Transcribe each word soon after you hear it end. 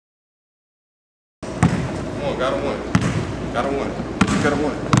on, got him one. Got him one. Got him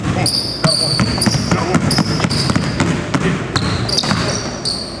one. Come on, got him one. Got him one.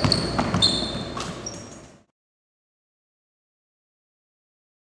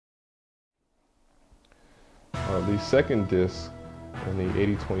 The second disc in the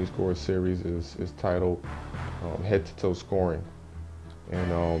 80-20 score series is titled head-to-toe scoring.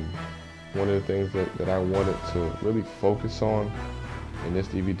 And one of the things that I wanted to really focus on in this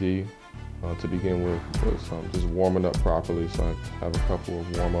DVD to begin with was just warming up properly. So I have a couple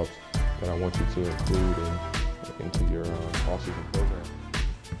of warm-ups that I want you to include into your off-season program.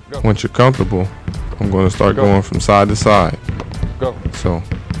 Go. Once you're comfortable, I'm going to start going from side to side. Go. So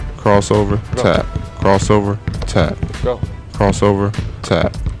crossover, tap, crossover, tap, go, crossover,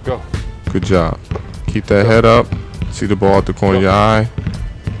 tap. Go. Good job. Keep that head up. See the ball at the corner of your eye.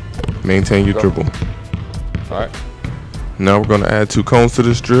 Maintain your dribble. All right. Now we're going to add 2 cones to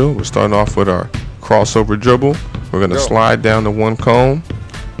this drill. We're starting off with our crossover dribble. We're going to slide down to 1 cone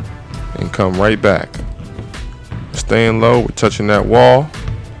and come right back. Staying low, we're touching that wall.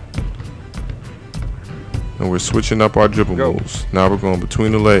 And we're switching up our dribble moves. Now we're going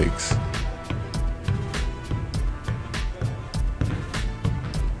between the legs.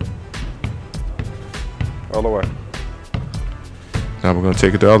 All the way. Now we're going to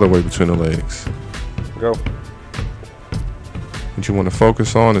take it the other way between the legs. Go. What you want to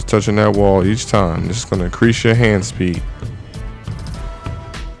focus on is touching that wall each time. This is going to increase your hand speed.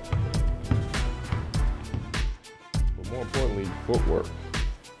 But more importantly, footwork.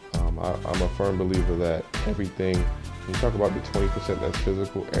 I'm a firm believer that everything, when you talk about the 20% that's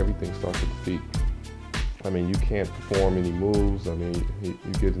physical, everything starts at the feet. I mean, you can't perform any moves. I mean, you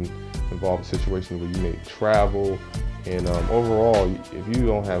get involved in situations where you may travel, and overall, if you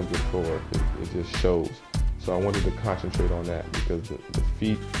don't have good footwork, it just shows. So I wanted to concentrate on that because the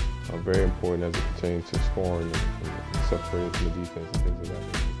feet are very important as it pertains to scoring and separating from the defense and things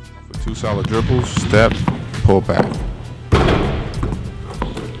like that. For 2 solid dribbles, step, pull back.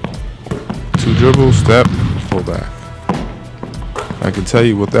 2 dribbles, step, pull back. I can tell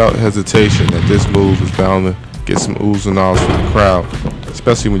you without hesitation that this move is bound to get some oohs and ahs from the crowd,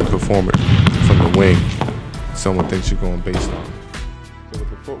 especially when you perform it from the wing. Someone thinks you're going baseline. So with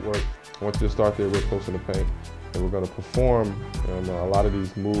the footwork, I want you to start there real close to the paint, and we're going to perform a lot of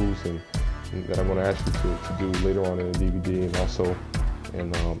these moves and that I'm going to ask you to do later on in the DVD and also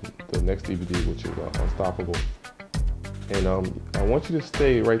in the next DVD, which is Unstoppable. And I want you to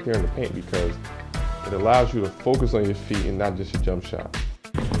stay right there in the paint because it allows you to focus on your feet and not just your jump shot.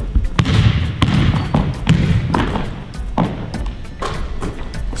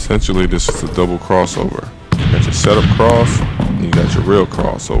 Essentially, this is a double crossover. You got your setup cross, and you got your real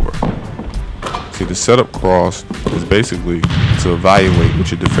crossover. See, the setup cross is basically to evaluate what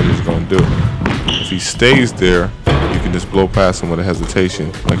your defender is going to do. If he stays there, you can just blow past him with a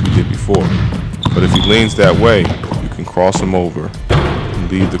hesitation like you did before. But if he leans that way, you can cross him over and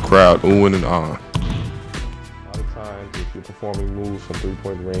leave the crowd oohing and ahhing. A lot of times, if you're performing moves from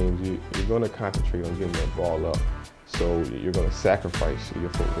 3-point range, you're going to concentrate on getting that ball up. So you're going to sacrifice your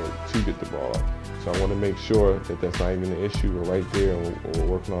footwork to get the ball up. So I want to make sure that that's not even an issue. We're right there and we're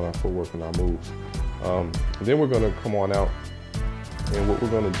working on our footwork and our moves. Then we're going to come on out, and what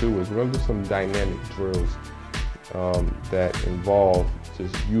we're going to do is we're going to do some dynamic drills that involve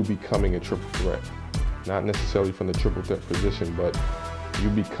just you becoming a triple threat. Not necessarily from the triple threat position, but you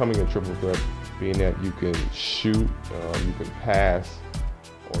becoming a triple threat, being that you can shoot, you can pass,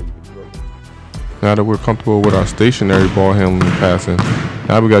 or you can dribble. Now that we're comfortable with our stationary ball handling and passing,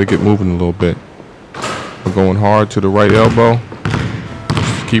 now we got to get moving a little bit. We're going hard to the right elbow,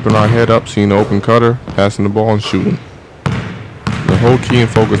 just keeping our head up, seeing the open cutter, passing the ball and shooting. The whole key and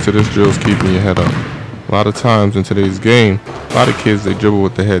focus to this drill is keeping your head up. A lot of times in today's game, a lot of kids, they dribble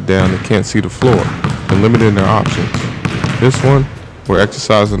with the head down, they can't see the floor, and limiting their options. This one, we're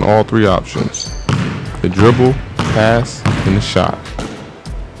exercising all 3 options: the dribble, pass, and the shot.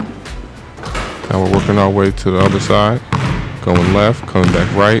 Now we're working our way to the other side, going left, coming back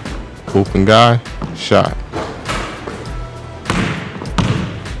right, hoop and guy, shot.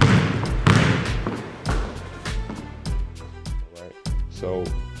 Right. So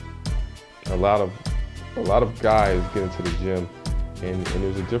a lot of guys get into the gym, and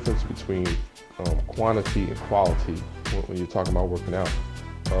there's a difference between quantity and quality when you're talking about working out.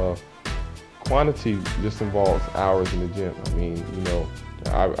 Quantity just involves hours in the gym. I mean, you know,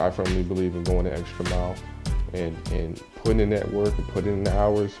 I firmly believe in going the extra mile and putting in that work and putting in the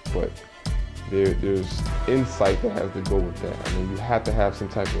hours, but there's insight that has to go with that. I mean, you have to have some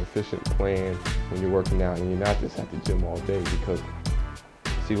type of efficient plan when you're working out, and you're not just at the gym all day, because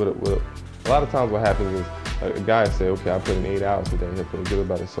see, a lot of times what happens is a guy say, okay, I put in 8 hours today, he'll feel good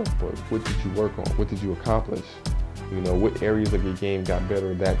about himself, but what did you work on? What did you accomplish? You know, what areas of your game got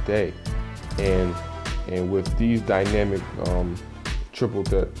better that day? And with these dynamic triple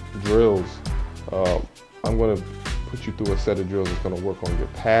threat drills, I'm going to put you through a set of drills that's going to work on your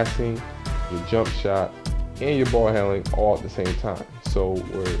passing, your jump shot, and your ball handling all at the same time. So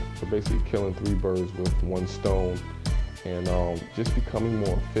we're basically killing 3 birds with 1 stone, and just becoming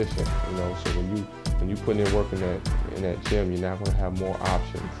more efficient. You know, so when you put in work in that gym, you're not going to have more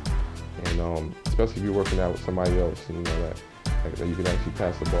options, and especially if you're working out with somebody else, and you know that you can actually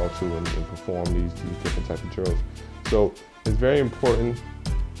pass the ball to and perform these different types of drills. So it's very important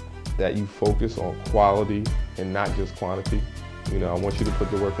that you focus on quality and not just quantity. You know, I want you to put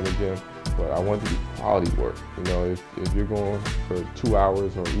the work in the gym, but I want it to be quality work. You know, if you're going for 2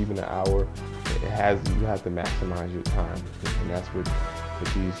 hours or even an hour, you have to maximize your time, and that's what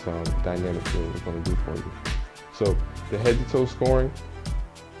these dynamic drills are going to do for you. So the head-to-toe scoring,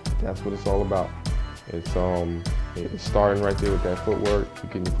 that's what it's all about. It's starting right there with that footwork, you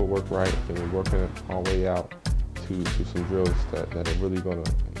getting your footwork right, and then working it all the way out to some drills that are really going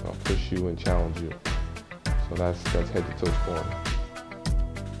to push you and challenge you. So that's head-to-toe scoring.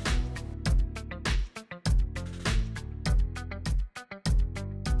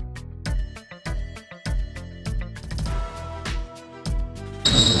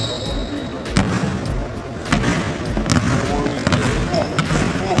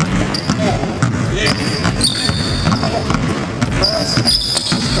 Yeah.